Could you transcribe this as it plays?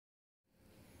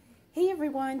Hey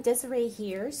everyone, Desiree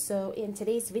here. So in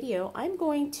today's video, I'm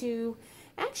going to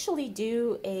actually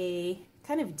do a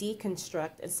kind of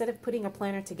deconstruct. Instead of putting a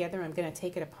planner together, I'm going to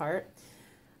take it apart.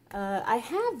 I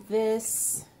have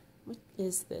this, what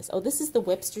is this? Oh, this is the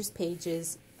Webster's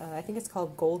Pages. I think it's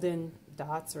called Golden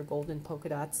Dots or Golden Polka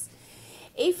Dots.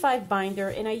 A5 binder,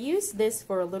 and I used this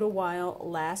for a little while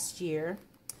last year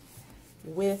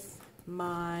with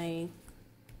my...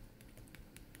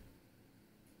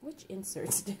 Which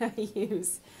inserts did I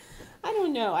use? I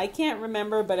don't know. I can't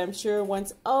remember, but I'm sure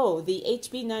once... Oh, the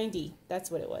HB90.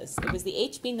 That's what it was. It was the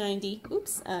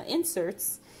HB90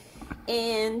 inserts.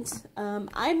 And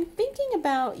I'm thinking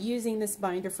about using this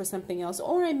binder for something else,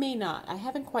 or I may not. I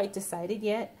haven't quite decided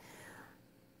yet.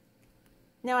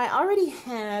 Now, I already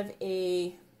have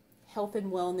a health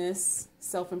and wellness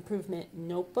self-improvement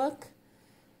notebook,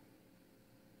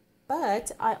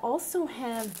 but I also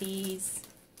have these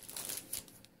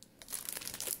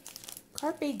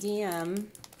Carpe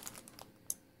Diem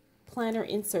planner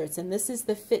inserts, and this is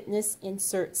the fitness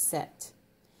insert set.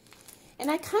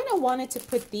 And I kind of wanted to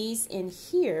put these in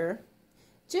here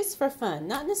just for fun.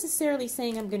 Not necessarily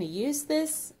saying I'm going to use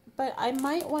this, but I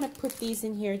might want to put these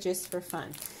in here just for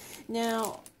fun.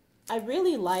 Now, I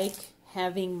really like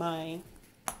having my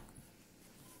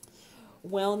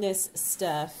wellness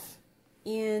stuff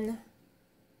in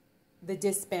the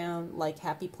discbound like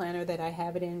happy planner that I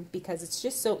have it in, because it's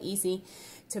just so easy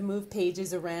to move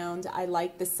pages around. I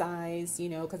like the size, you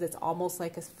know, because it's almost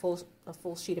like a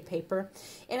full sheet of paper,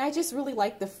 and I just really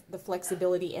like the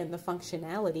flexibility and the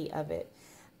functionality of it.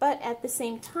 But at the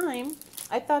same time,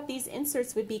 I thought these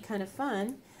inserts would be kind of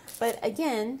fun. But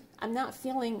again, I'm not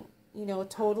feeling, you know,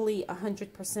 totally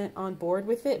 100% on board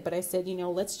with it, but I said, you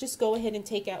know, let's just go ahead and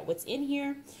take out what's in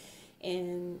here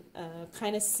and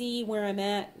kind of see where I'm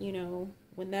at, you know,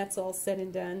 when that's all said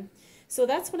and done. So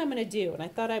that's what I'm going to do. And I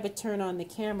thought I would turn on the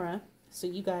camera so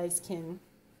you guys can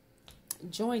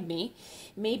join me.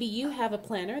 Maybe you have a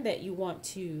planner that you want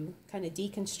to kind of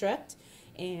deconstruct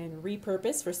and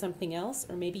repurpose for something else,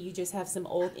 or maybe you just have some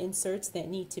old inserts that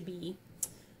need to be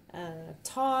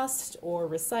tossed or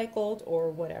recycled or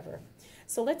whatever.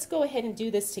 So let's go ahead and do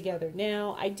this together.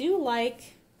 Now, I do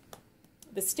like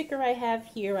the sticker I have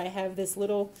here. I have this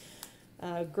little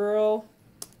girl,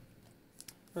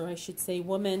 or I should say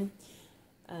woman,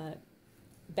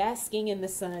 basking in the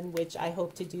sun, which I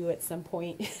hope to do at some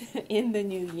point in the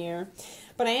new year.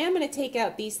 But I am going to take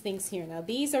out these things here. Now,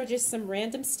 these are just some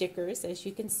random stickers, as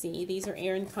you can see. These are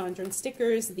Erin Condren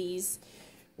stickers. These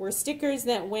were stickers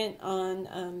that went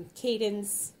on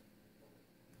Caden's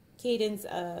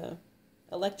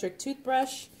electric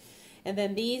toothbrush. And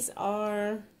then these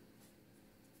are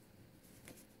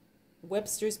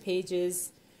Webster's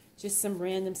Pages, just some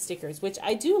random stickers, which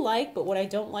I do like, but what I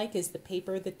don't like is the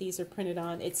paper that these are printed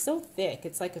on. It's so thick.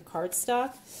 It's like a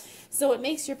cardstock. So it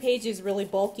makes your pages really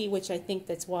bulky, which I think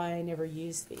that's why I never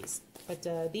use these.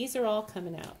 But these are all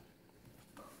coming out.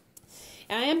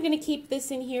 And I am going to keep this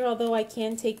in here, although I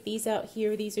can take these out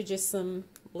here. These are just some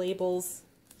labels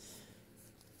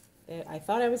that I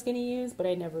thought I was going to use, but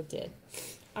I never did.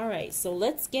 All right, so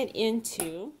let's get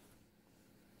into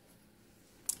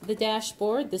the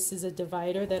dashboard. This is a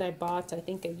divider that I bought, I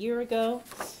think, a year ago.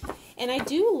 And I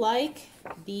do like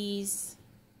these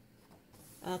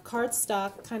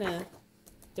cardstock kind of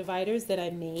dividers that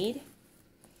I made.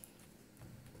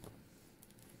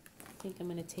 I think I'm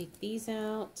going to take these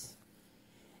out.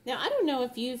 Now, I don't know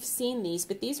if you've seen these,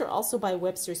 but these are also by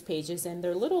Webster's Pages, and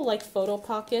they're little like photo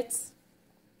pockets.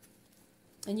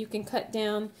 And you can cut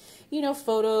down, you know,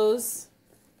 photos,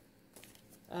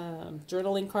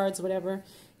 journaling cards, whatever,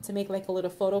 to make like a little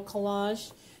photo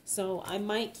collage. So I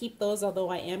might keep those, although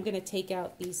I am going to take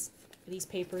out these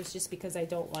papers just because I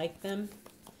don't like them.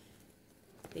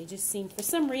 They just seem, for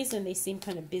some reason, they seem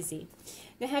kind of busy.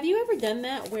 Now, have you ever done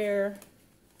that where,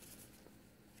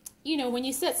 you know, when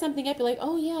you set something up, you're like,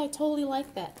 oh yeah, I totally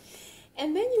like that.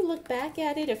 And then you look back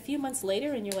at it a few months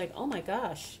later and you're like, oh my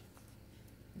gosh,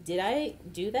 did I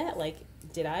do that? Like,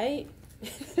 did I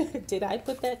did I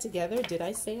put that together? Did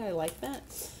I say I like that?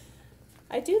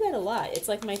 I do that a lot. It's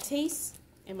like my tastes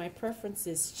and my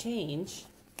preferences change.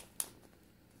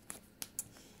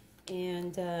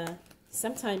 And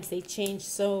sometimes they change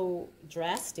so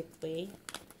drastically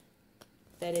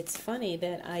that it's funny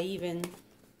that I even,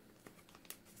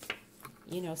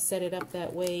 you know, set it up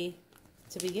that way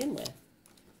to begin with.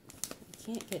 I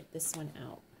can't get this one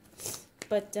out.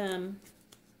 But,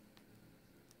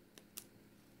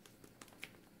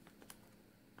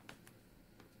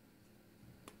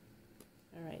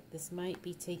 all right, this might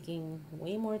be taking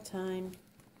way more time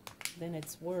than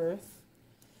it's worth.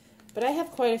 But I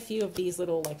have quite a few of these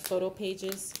little like photo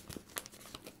pages.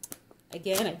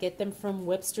 Again, I get them from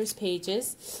Webster's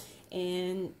Pages,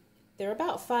 and they're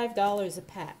about $5 a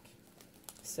pack.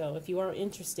 So if you are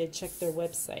interested, check their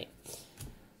website.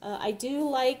 I do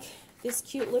like this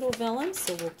cute little vellum,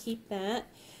 so we'll keep that.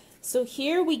 So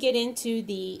here we get into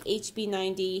the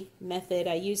HB90 method.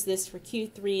 I use this for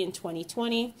Q3 in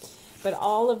 2020, but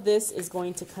all of this is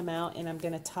going to come out, and I'm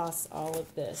going to toss all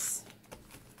of this.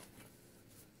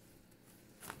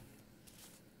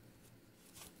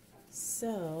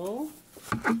 So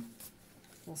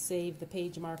we'll save the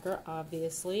page marker,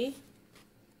 obviously.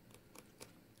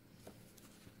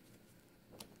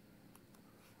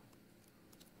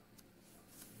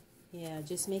 Yeah,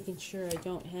 just making sure I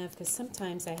don't have, because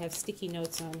sometimes I have sticky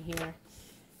notes on here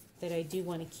that I do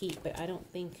want to keep, but I don't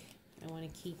think I want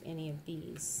to keep any of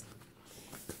these.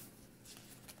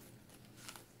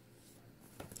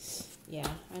 Yeah,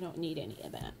 I don't need any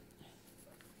of that.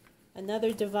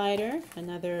 Another divider,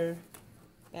 another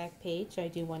back page I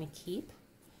do want to keep.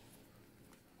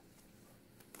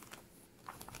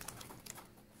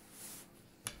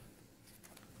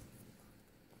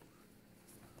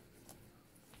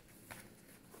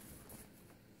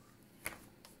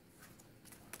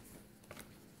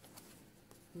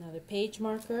 Another page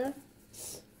marker,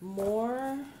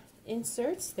 more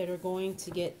inserts that are going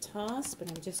to get tossed, but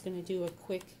I'm just going to do a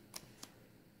quick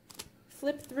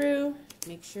flip through,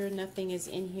 make sure nothing is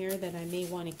in here that I may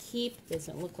want to keep.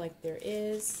 Doesn't look like there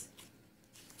is.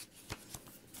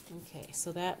 Okay,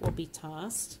 so that will be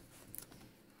tossed.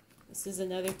 This is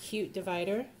another cute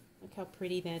divider. Look how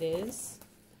pretty that is.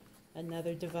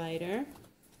 Another divider.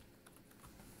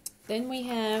 Then we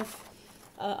have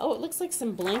oh, it looks like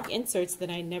some blank inserts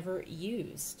that I never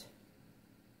used.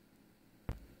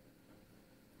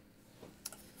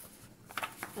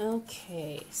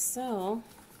 Okay, so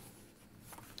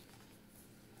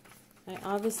I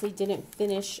obviously didn't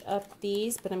finish up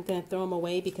these, but I'm going to throw them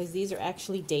away because these are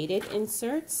actually dated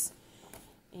inserts,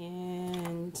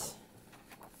 and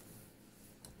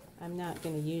I'm not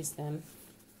going to use them.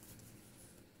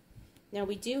 Now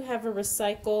we do have a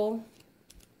recycle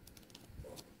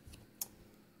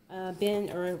bin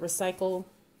or a recycle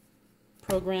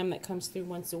program that comes through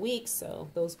once a week, so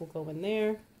those will go in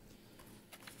there.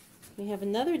 We have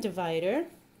another divider.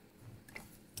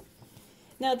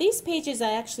 Now these pages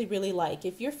I actually really like.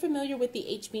 If you're familiar with the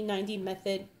HB90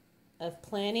 method of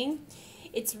planning,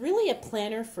 it's really a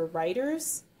planner for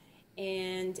writers,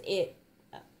 and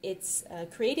it's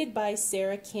created by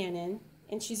Sarah Cannon,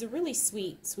 and she's a really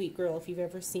sweet girl if you've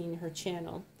ever seen her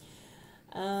channel.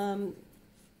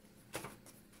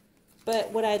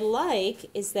 But what I like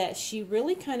is that she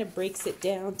really kind of breaks it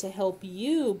down to help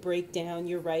you break down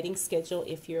your writing schedule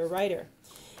if you're a writer.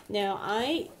 Now,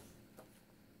 I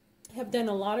have done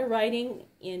a lot of writing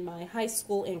in my high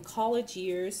school and college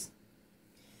years,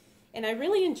 and I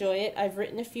really enjoy it. I've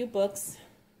written a few books.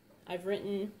 I've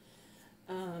written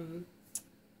some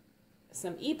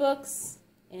ebooks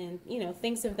and, you know,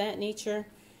 things of that nature.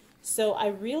 So I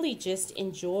really just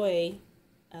enjoy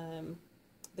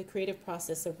the creative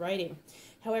process of writing.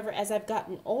 However, as I've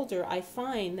gotten older, I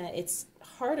find that it's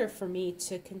harder for me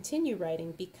to continue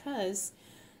writing because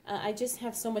I just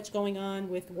have so much going on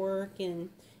with work and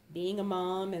being a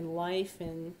mom and life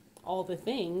and all the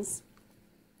things.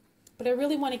 But I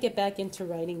really want to get back into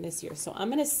writing this year. So I'm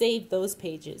going to save those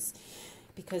pages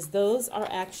because those are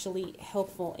actually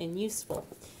helpful and useful.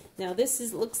 Now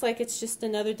this looks like it's just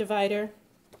another divider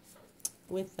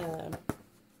with a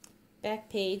back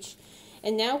page.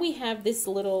 And now we have this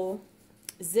little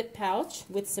zip pouch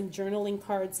with some journaling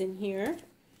cards in here,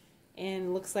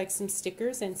 and looks like some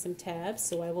stickers and some tabs,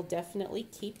 so I will definitely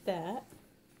keep that.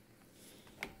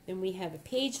 Then we have a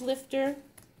page lifter,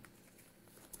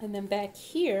 and then back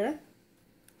here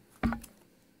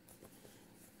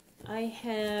I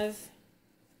have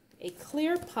a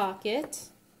clear pocket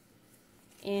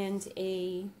and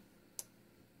I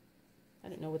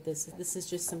don't know what this is. This is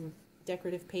just some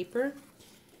decorative paper.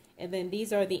 And then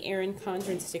these are the Erin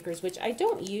Condren stickers, which I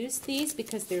don't use these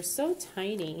because they're so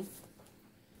tiny.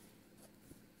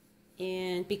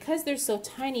 And because they're so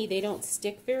tiny, they don't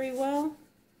stick very well.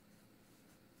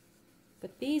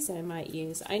 But these I might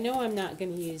use. I know I'm not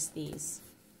going to use these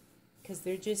because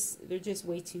they're just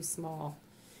way too small.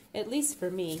 At least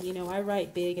for me. You know, I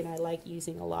write big and I like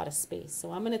using a lot of space.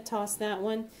 So I'm going to toss that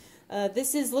one.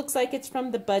 This looks like it's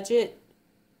from the budget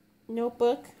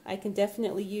notebook. I can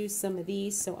definitely use some of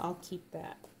these, so I'll keep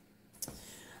that.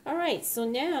 Alright, so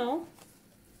now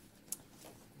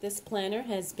this planner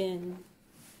has been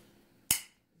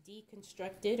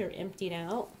deconstructed or emptied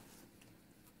out.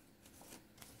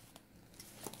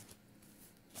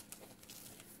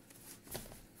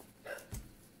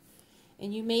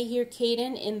 And you may hear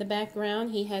Caden in the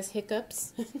background. He has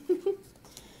hiccups.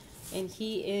 And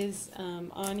he is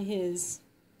on his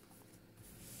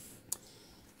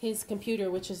computer,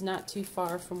 which is not too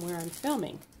far from where I'm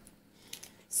filming.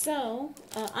 So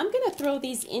I'm going to throw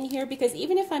these in here because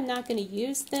even if I'm not going to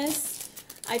use this,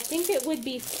 I think it would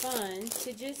be fun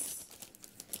to just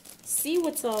see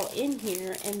what's all in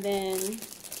here, and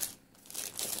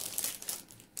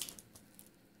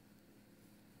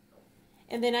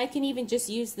then I can even just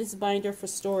use this binder for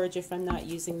storage if I'm not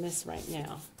using this right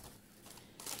now.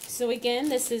 So again,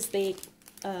 this is the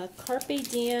Carpe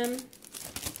Diem.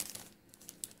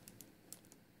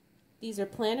 These are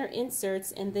planner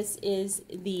inserts, and this is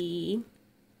the,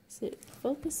 is it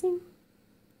focusing?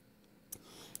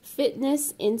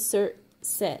 Fitness insert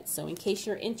set. So in case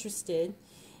you're interested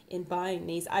in buying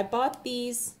these, I bought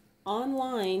these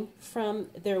online from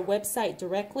their website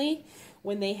directly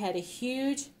when they had a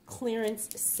huge clearance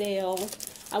sale.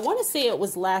 I want to say it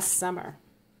was last summer.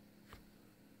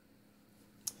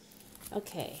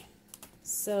 Okay,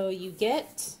 so you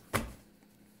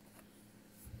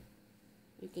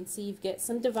can see you've got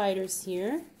some dividers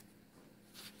here.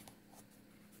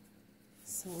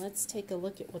 So let's take a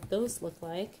look at what those look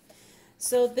like.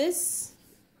 So this,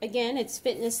 again, it's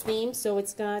fitness themed, so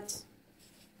it's got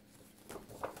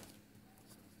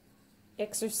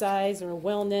exercise or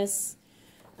wellness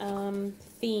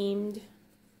themed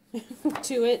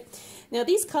to it. Now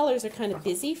these colors are kind of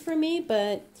busy for me,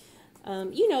 but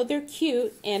you know, they're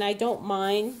cute, and I don't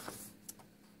mind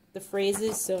the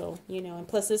phrases, so, you know, and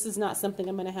plus this is not something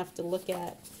I'm going to have to look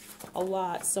at a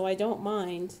lot, so I don't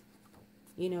mind,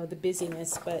 you know, the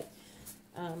busyness, but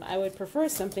I would prefer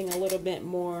something a little bit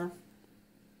more,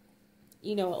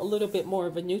 you know, a little bit more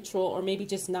of a neutral, or maybe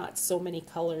just not so many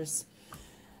colors.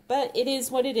 But it is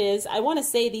what it is. I want to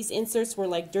say these inserts were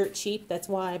like dirt cheap, that's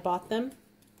why I bought them.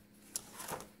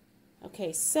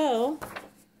 Okay, so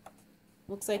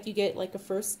looks like you get like a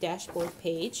first dashboard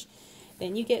page.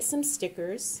 Then you get some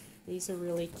stickers. These are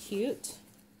really cute.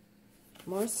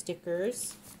 More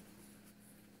stickers.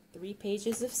 3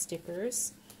 pages of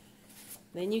stickers.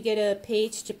 Then you get a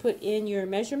page to put in your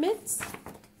measurements.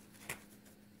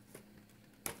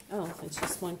 Oh, it's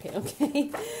just 1 page.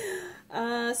 Okay.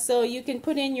 So you can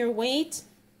put in your weight,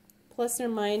 plus or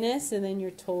minus, and then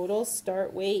your total,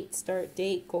 start weight, start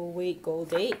date, goal weight, goal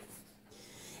date.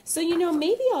 So, you know,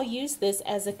 maybe I'll use this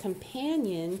as a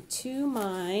companion to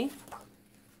my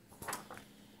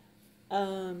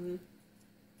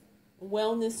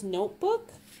wellness notebook,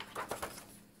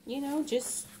 you know,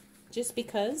 just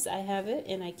because I have it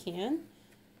and I can.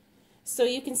 So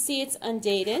you can see it's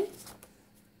undated,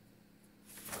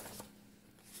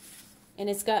 and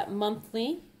it's got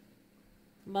monthly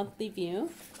view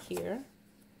here.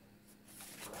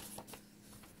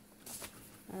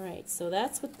 Alright, so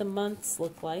that's what the months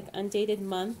look like. Undated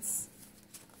months.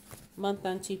 Month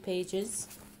on 2 pages.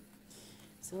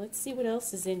 So let's see what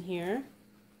else is in here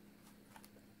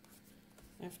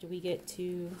after we get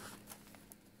to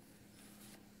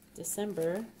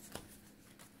December.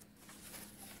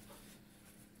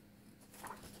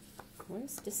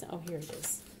 Where's December? Oh, here it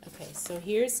is. Okay, so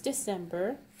here's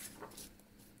December.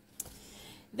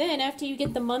 Then after you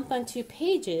get the month on 2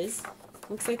 pages,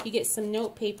 looks like you get some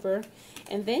note paper,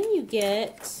 and then you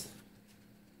get,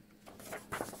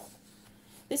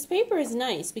 this paper is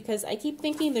nice because I keep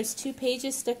thinking there's 2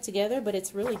 pages stuck together, but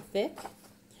it's really thick.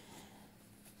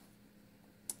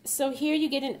 So here you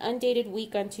get an undated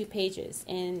week on 2 pages,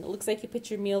 and it looks like you put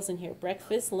your meals in here: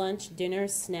 breakfast, lunch, dinner,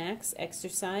 snacks,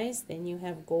 exercise. Then you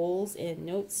have goals and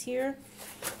notes here,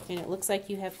 and it looks like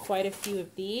you have quite a few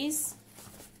of these.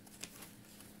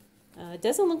 It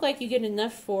doesn't look like you get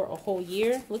enough for a whole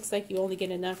year. Looks like you only get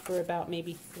enough for about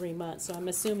maybe 3 months. So I'm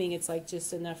assuming it's like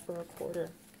just enough for a quarter.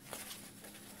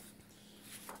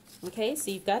 Okay,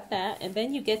 so you've got that. And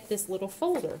then you get this little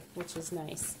folder, which is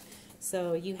nice.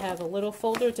 So you have a little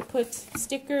folder to put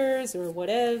stickers or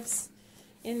whatevs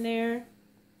in there.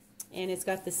 And it's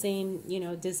got the same, you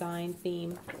know, design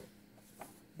theme,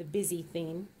 the busy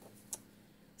theme.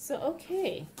 So,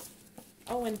 okay.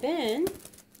 Oh, and then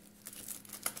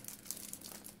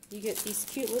you get these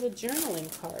cute little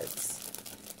journaling cards.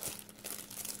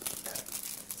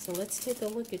 So let's take a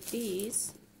look at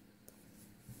these.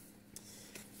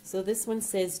 So this one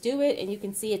says do it, and you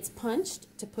can see it's punched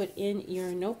to put in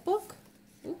your notebook.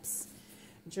 Oops.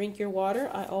 Drink your water.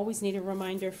 I always need a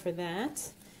reminder for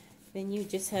that. Then you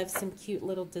just have some cute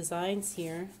little designs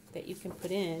here that you can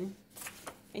put in.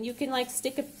 And you can like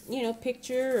stick a, you know,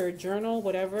 picture or journal,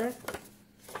 whatever.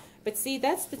 But see,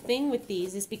 that's the thing with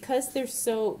these, is because they're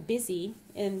so busy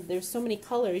and there's so many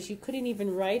colors, you couldn't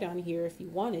even write on here if you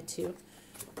wanted to.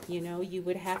 You know, you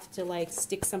would have to like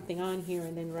stick something on here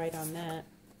and then write on that.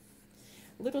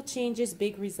 Little changes,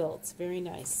 big results. Very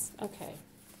nice. Okay.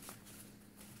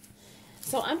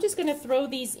 So I'm just going to throw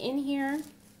these in here.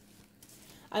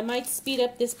 I might speed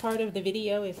up this part of the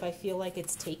video if I feel like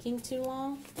it's taking too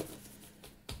long.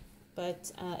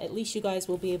 But at least you guys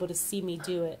will be able to see me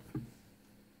do it.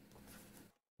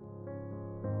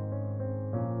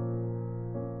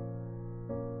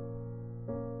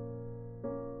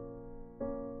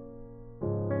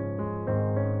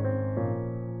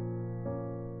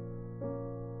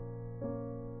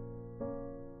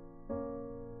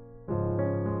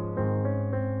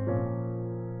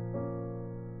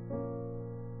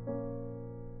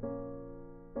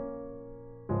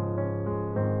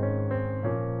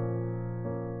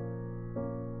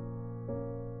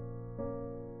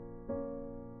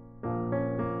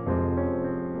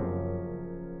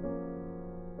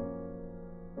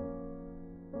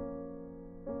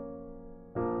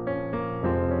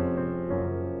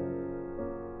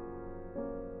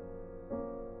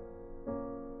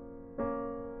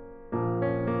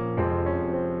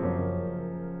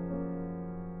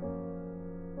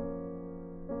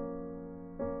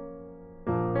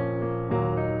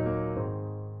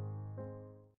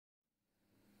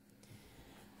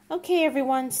 Okay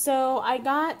everyone, so I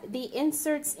got the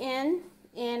inserts in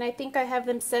and I think I have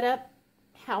them set up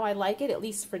how I like it, at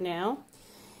least for now.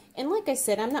 And like I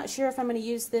said, I'm not sure if I'm going to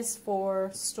use this for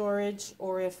storage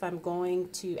or if I'm going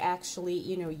to actually,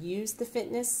 you know, use the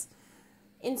fitness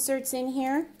inserts in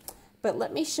here. But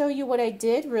let me show you what I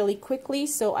did really quickly.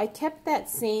 So I kept that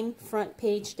same front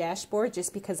page dashboard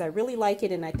just because I really like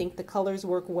it and I think the colors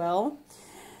work well.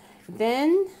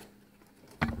 Then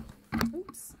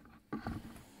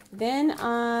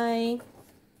I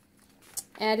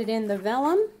added in the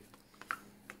vellum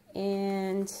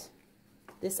and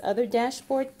this other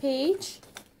dashboard page.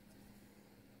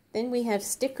 Then we have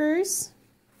stickers.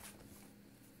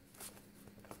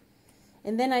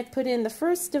 And then I put in the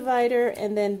first divider,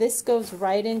 and then this goes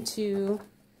right into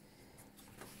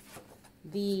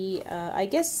the, I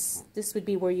guess this would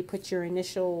be where you put your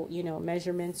initial, you know,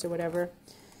 measurements or whatever.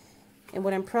 And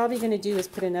what I'm probably going to do is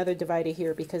put another divider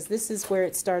here because this is where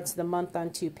it starts the month on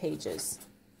 2 pages.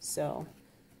 So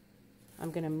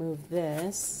I'm going to move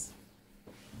this.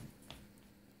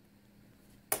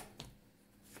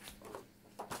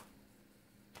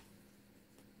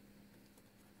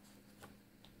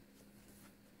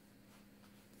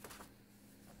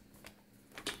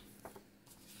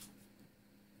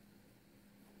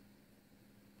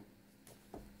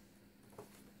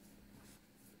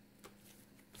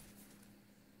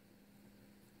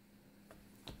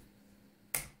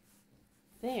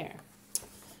 There.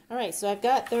 Alright, so I've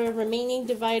got the remaining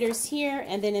dividers here,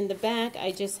 and then in the back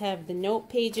I just have the note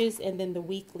pages and then the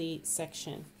weekly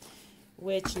section,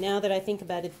 which now that I think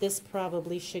about it, this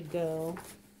probably should go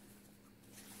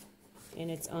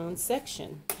in its own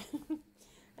section.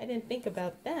 I didn't think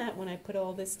about that when I put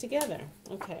all this together.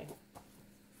 Okay.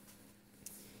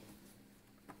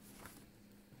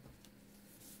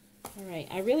 Alright,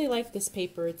 I really like this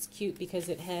paper. It's cute because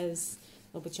it has,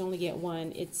 oh, but you only get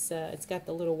one. It's got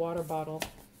the little water bottle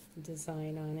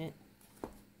design on it.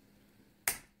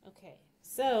 Okay,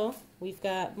 so we've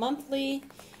got monthly,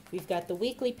 we've got the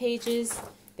weekly pages,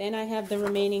 then I have the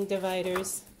remaining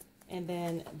dividers, and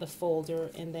then the folder,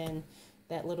 and then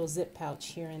that little zip pouch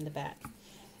here in the back.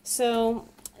 So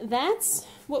that's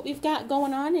what we've got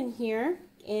going on in here,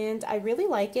 and I really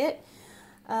like it.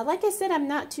 Like I said, I'm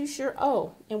not too sure.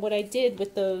 Oh, and what I did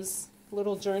with those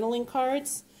little journaling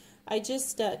cards, I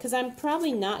just, because I'm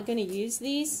probably not going to use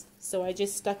these, so I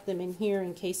just stuck them in here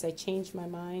in case I change my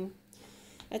mind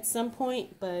at some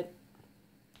point, but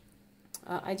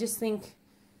I just think,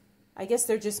 I guess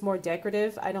they're just more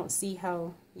decorative. I don't see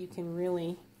how you can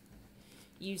really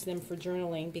use them for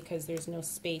journaling because there's no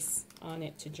space on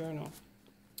it to journal.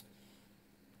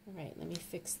 Alright, let me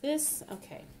fix this.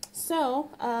 Okay, so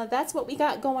that's what we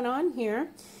got going on here,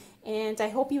 and I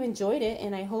hope you enjoyed it,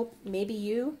 and I hope maybe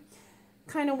you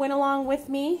kind of went along with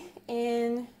me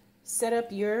and set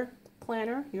up your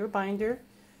planner, your binder,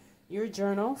 your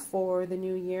journal for the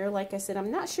new year. Like I said,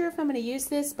 I'm not sure if I'm going to use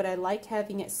this, but I like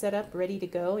having it set up ready to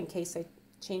go in case I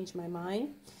change my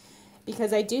mind,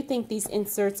 because I do think these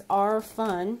inserts are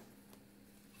fun,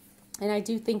 and I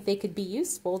do think they could be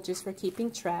useful just for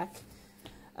keeping track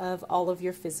of all of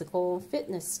your physical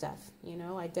fitness stuff. You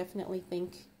know, I definitely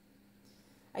think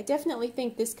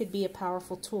this could be a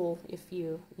powerful tool if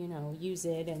you know, use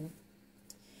it and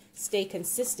stay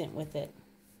consistent with it.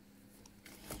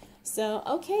 So,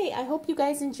 okay, I hope you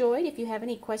guys enjoyed. If you have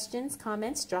any questions,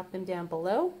 comments, drop them down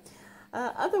below.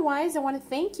 Otherwise, I want to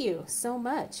thank you so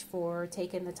much for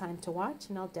taking the time to watch,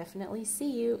 and I'll definitely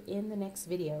see you in the next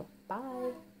video.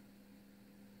 Bye.